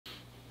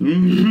What's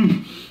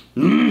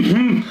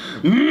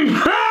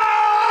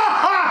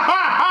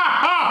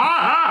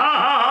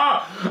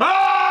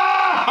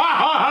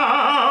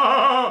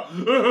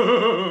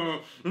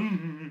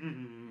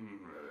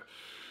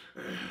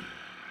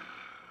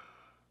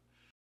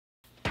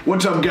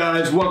up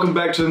guys, welcome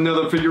back to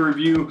another figure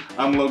review.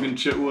 I'm Logan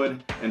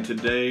Chitwood and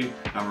today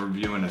I'm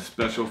reviewing a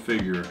special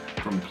figure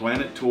from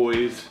Planet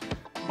Toys,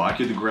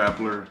 Baki the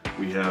Grappler.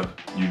 We have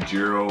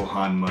Yujiro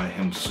Hanma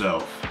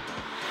himself.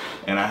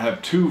 And I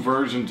have two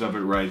versions of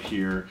it right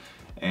here,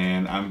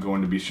 and I'm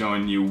going to be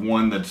showing you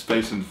one that's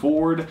facing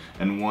forward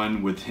and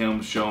one with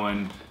him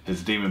showing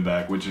his demon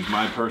back, which is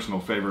my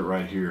personal favorite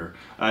right here.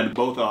 I had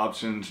both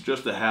options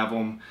just to have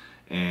them,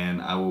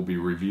 and I will be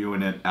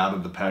reviewing it out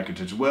of the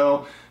package as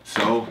well.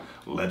 So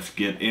let's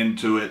get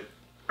into it.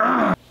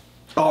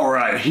 All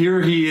right,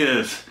 here he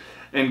is.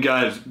 And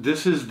guys,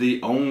 this is the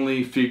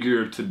only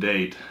figure to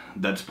date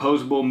that's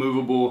posable,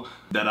 movable,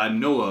 that I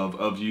know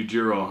of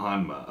Yujiro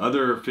Hanma.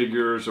 Other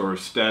figures or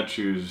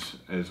statues,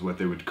 is what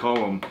they would call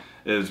them,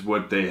 is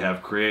what they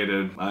have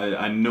created.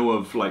 I know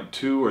of like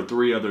 2 or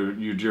 3 other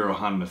Yujiro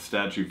Hanma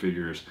statue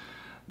figures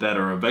that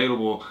are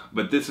available,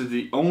 but this is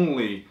the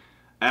only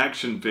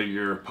action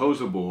figure,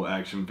 posable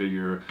action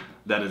figure,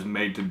 that is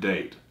made to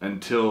date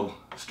until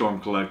Storm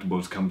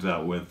Collectibles comes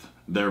out with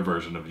their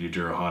version of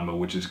Yujiro Hanma,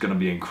 which is going to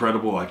be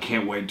incredible. I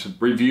can't wait to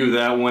review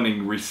that one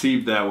and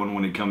receive that one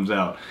when it comes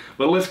out.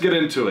 But let's get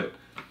into it.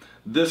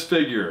 This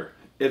figure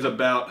is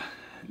about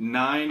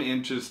 9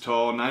 inches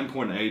tall,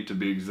 9.8 to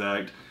be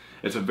exact.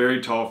 It's a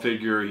very tall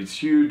figure. He's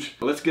huge.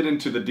 Let's get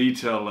into the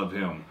detail of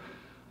him.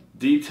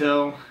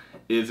 Detail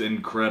is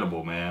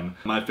incredible, man.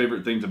 My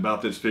favorite things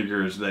about this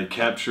figure is they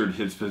captured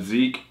his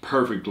physique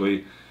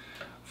perfectly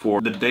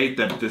for the date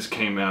that this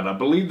came out. I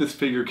believe this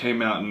figure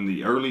came out in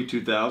the early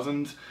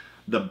 2000s.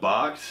 The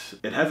box,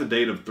 it has a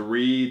date of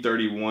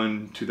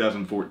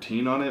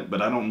 3/31/2014 on it,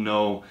 but I don't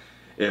know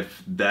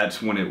if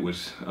that's when it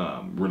was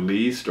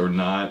released or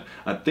not.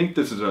 I think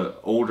this is an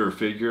older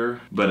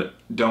figure, but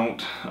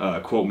don't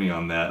quote me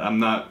on that. I'm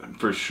not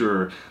for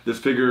sure. This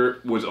figure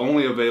was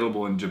only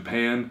available in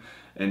Japan,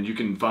 and you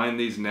can find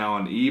these now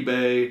on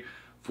eBay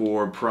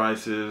for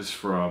prices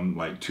from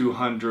like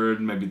 $200,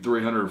 maybe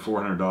 $300 or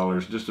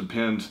 $400. Just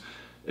depends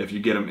if you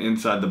get them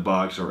inside the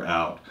box or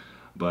out.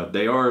 But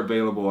they are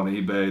available on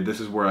eBay.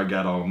 This is where I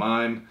got all of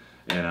mine.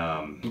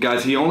 And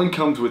guys, he only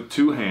comes with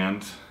 2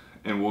 hands,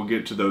 and we'll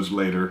get to those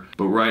later.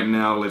 But right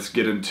now, let's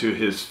get into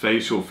his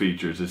facial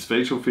features. His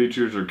facial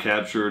features are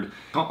captured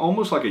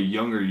almost like a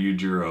younger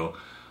Yujiro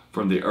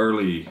from the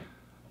early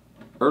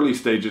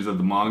stages of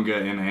the manga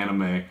and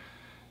anime.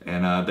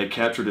 And they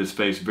captured his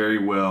face very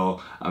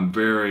well. I'm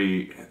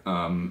very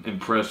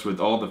impressed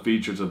with all the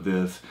features of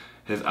this.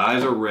 His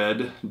eyes are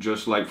red,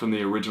 just like from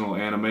the original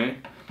anime,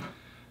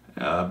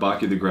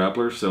 Baki the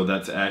Grappler, so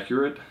that's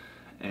accurate.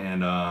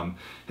 And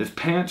his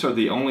pants are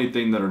the only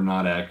thing that are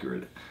not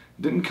accurate.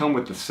 It didn't come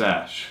with the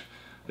sash.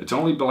 It's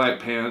only black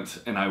pants,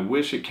 and I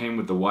wish it came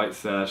with the white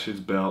sash, his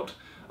belt,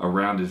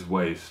 around his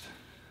waist.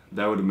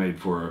 That would have made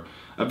for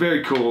a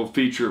very cool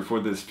feature for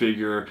this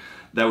figure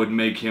that would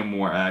make him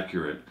more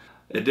accurate.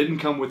 It didn't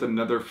come with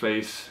another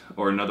face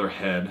or another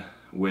head,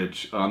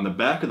 which on the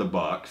back of the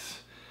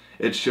box,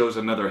 it shows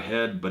another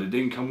head, but it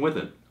didn't come with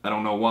it. I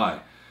don't know why,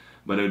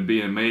 but it would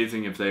be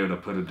amazing if they would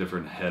have put a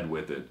different head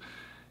with it.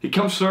 He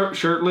comes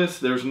shirtless.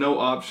 There's no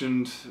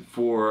options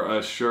for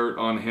a shirt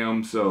on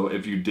him, so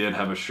if you did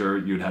have a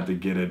shirt, you'd have to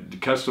get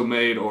it custom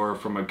made or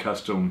from a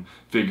custom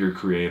figure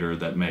creator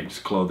that makes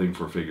clothing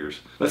for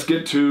figures. Let's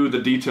get to the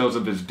details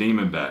of his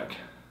demon back.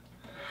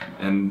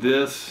 And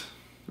this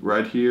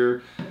right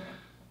here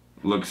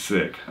looks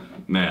sick,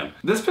 man.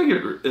 This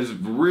figure is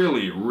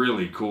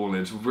really cool, and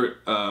it's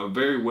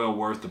very well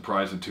worth the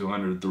price of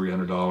 $200 to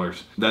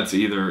 $300. That's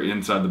either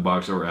inside the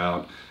box or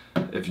out.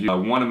 If you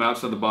want them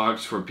outside the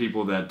box for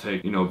people that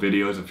take, you know,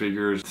 videos of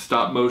figures,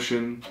 stop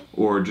motion,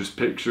 or just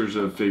pictures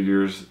of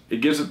figures,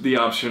 it gives it the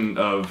option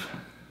of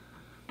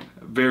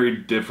very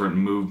different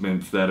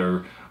movements that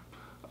are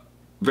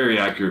very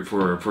accurate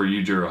for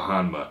Yujiro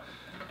Hanma.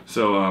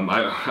 So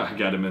I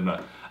got him in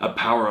a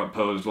power-up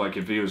pose like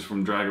if he was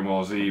from Dragon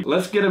Ball Z.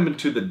 Let's get him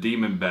into the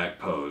demon back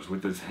pose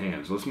with his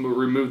hands. Let's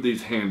remove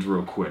these hands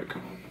real quick.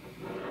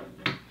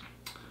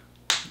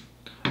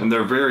 And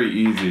they're very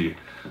easy,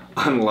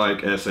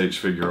 unlike SH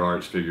Figure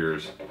Arts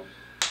figures.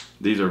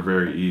 These are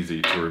very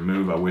easy to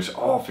remove. I wish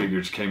all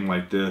figures came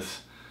like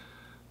this.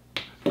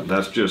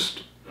 That's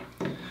just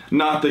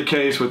not the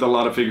case with a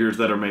lot of figures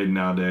that are made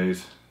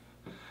nowadays.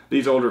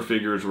 These older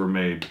figures were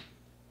made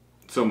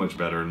so much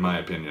better, in my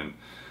opinion.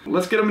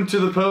 Let's get him into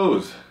the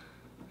pose.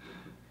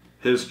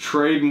 His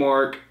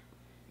trademark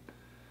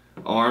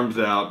arms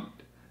out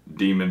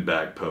demon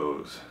back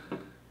pose.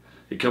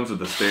 He comes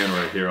with a stand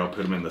right here. I'll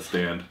put him in the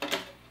stand.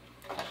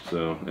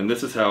 So, and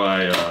this is how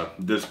I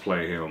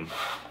display him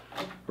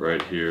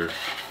right here.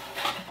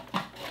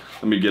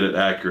 Let me get it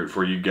accurate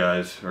for you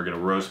guys. Are gonna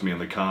roast me in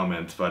the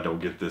comments if I don't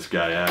get this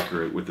guy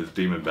accurate with his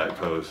demon back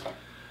pose.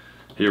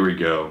 Here we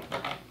go.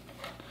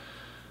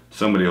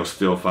 Somebody will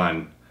still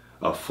find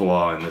a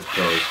flaw in this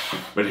pose.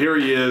 But here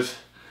he is.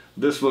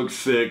 This looks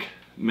sick,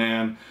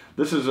 man.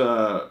 This is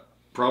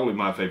probably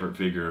my favorite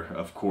figure,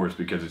 of course,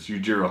 because it's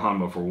Yujiro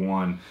Hanma for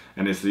one,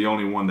 and it's the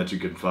only one that you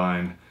can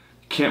find.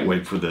 Can't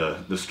wait for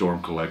the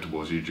Storm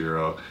Collectibles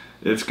Yujiro.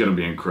 It's gonna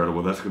be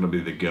incredible. That's gonna be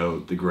the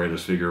GOAT, the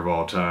greatest figure of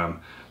all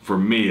time, for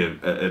me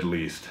at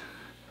least.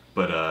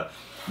 But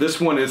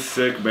this one is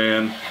sick,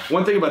 man.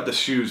 One thing about the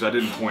shoes I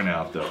didn't point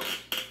out though.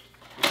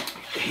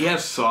 He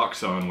has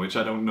socks on, which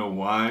I don't know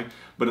why,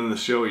 but in the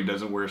show he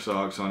doesn't wear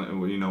socks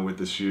on, you know, with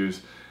the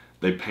shoes.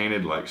 They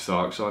painted like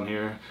socks on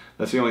here.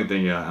 That's the only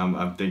thing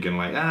I'm thinking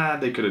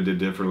like, they could have did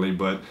differently,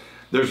 but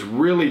there's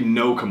really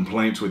no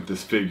complaints with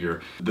this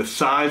figure. The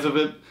size of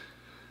it,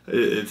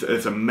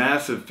 it's a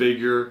massive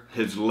figure.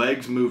 His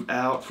legs move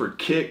out for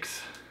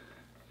kicks,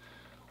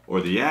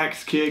 or the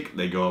axe kick,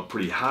 they go up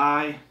pretty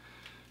high.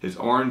 His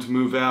arms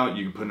move out,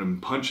 you can put him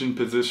in punching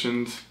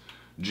positions,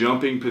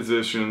 jumping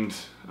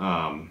positions.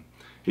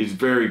 He's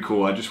very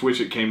cool. I just wish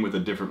it came with a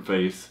different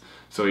face.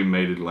 So he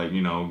made it like,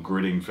 you know,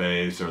 gritting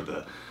face, or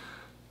the,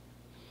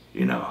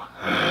 you know,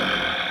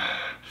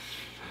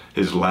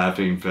 his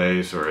laughing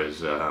face, or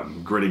his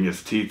gritting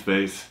his teeth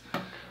face.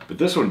 But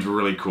this one's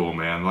really cool,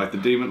 man. Like the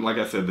demon, like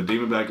I said, the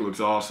demon back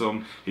looks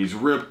awesome. He's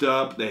ripped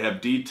up, they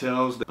have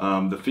details.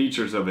 The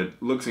features of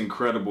it looks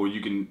incredible. You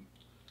can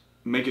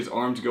make his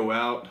arms go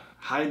out,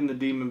 hiding the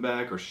demon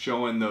back or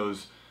showing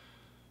those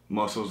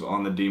muscles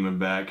on the demon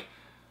back.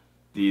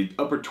 The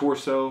upper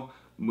torso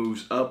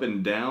moves up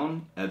and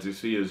down, as you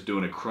see is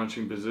doing a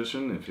crunching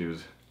position if he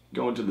was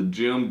going to the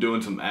gym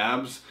doing some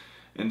abs.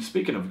 And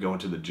speaking of going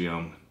to the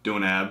gym,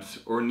 doing abs,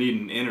 or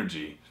needing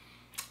energy,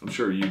 I'm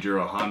sure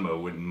Yujiro Hanma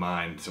wouldn't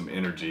mind some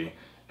energy,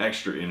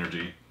 extra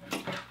energy.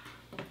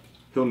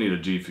 He'll need a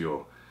G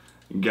Fuel.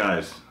 And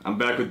guys, I'm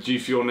back with G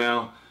Fuel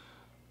now.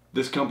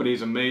 This company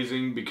is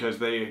amazing because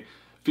they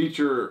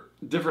feature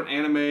different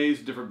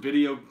animes, different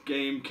video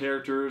game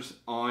characters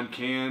on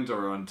cans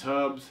or on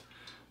tubs.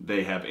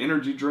 They have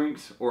energy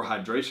drinks or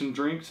hydration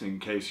drinks in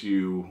case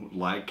you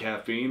like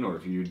caffeine, or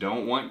if you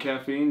don't want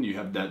caffeine, you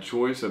have that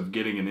choice of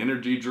getting an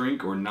energy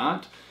drink or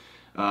not.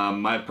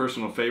 My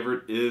personal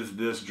favorite is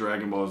this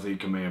Dragon Ball Z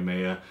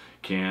Kamehameha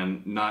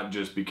can, not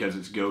just because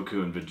it's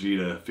Goku and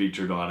Vegeta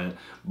featured on it,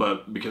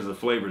 but because the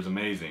flavor is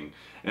amazing.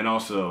 And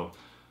also,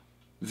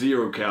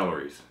 0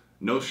 calories,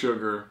 no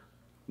sugar,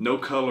 no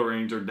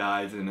colorings or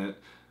dyes in it.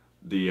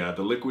 The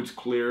liquid's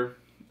clear.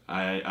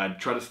 I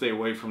try to stay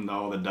away from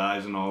all the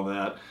dyes and all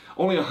that.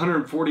 Only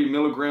 140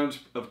 milligrams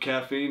of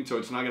caffeine, so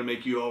it's not going to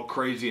make you all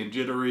crazy and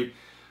jittery.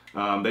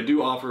 They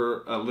do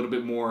offer a little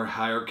bit more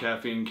higher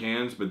caffeine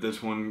cans, but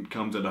this one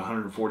comes at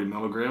 140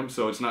 milligrams,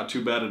 so it's not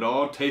too bad at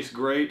all. Tastes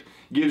great,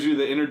 gives you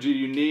the energy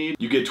you need.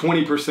 You get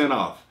 20%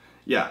 off.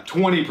 Yeah,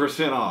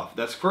 20% off.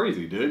 That's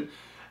crazy, dude.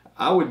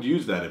 I would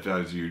use that if I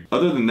was you.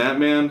 Other than that,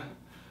 man,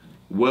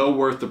 well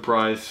worth the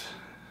price.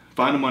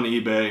 Find them on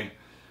eBay.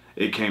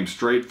 It came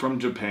straight from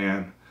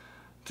Japan.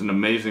 It's an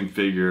amazing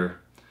figure.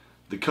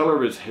 The color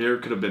of his hair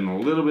could have been a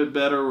little bit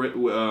better, a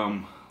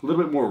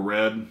little bit more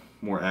red,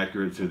 more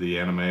accurate to the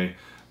anime,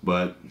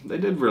 but they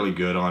did really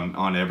good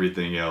on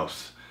everything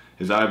else.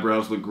 His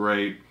eyebrows look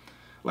great.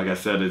 Like I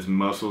said, his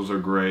muscles are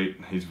great.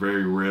 He's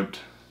very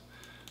ripped.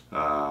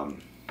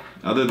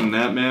 Other than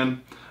that,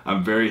 man,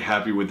 I'm very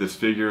happy with this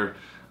figure.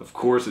 Of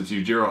course, it's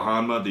Yujiro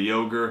Hanma, the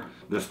ogre.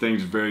 This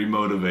thing's very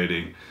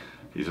motivating.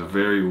 He's a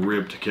very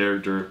ripped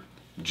character.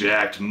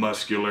 Jacked,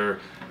 muscular,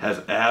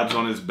 has abs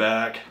on his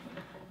back,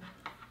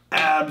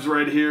 abs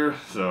right here,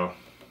 so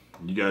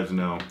you guys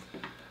know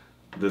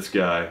this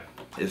guy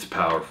is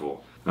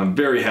powerful. I'm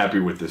very happy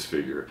with this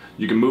figure.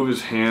 You can move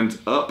his hands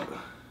up,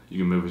 you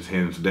can move his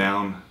hands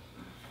down,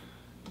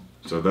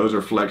 so those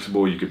are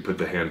flexible. You could put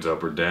the hands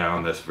up or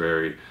down. That's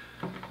very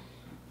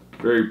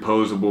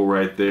posable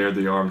right there.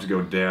 The arms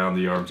go down,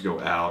 the arms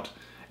go out.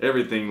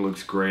 Everything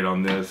looks great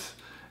on this,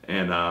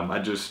 and I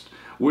just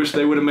wish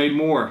they would have made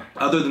more.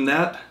 Other than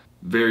that,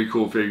 very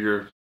cool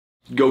figure.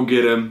 Go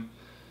get him.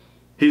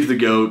 He's the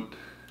GOAT.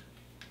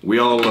 We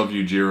all love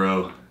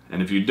Yujiro.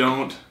 And if you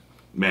don't,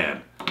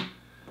 man,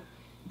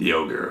 the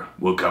ogre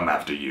will come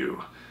after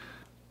you.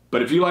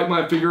 But if you like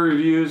my figure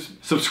reviews,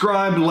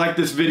 subscribe, like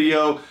this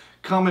video,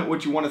 comment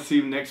what you want to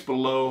see next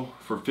below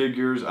for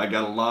figures. I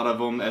got a lot of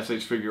them,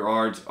 SH Figure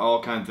Arts,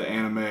 all kinds of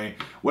anime,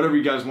 whatever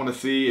you guys want to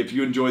see. If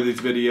you enjoy these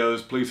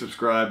videos, please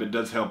subscribe. It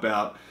does help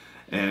out.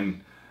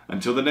 And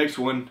until the next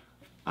one,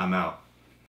 I'm out.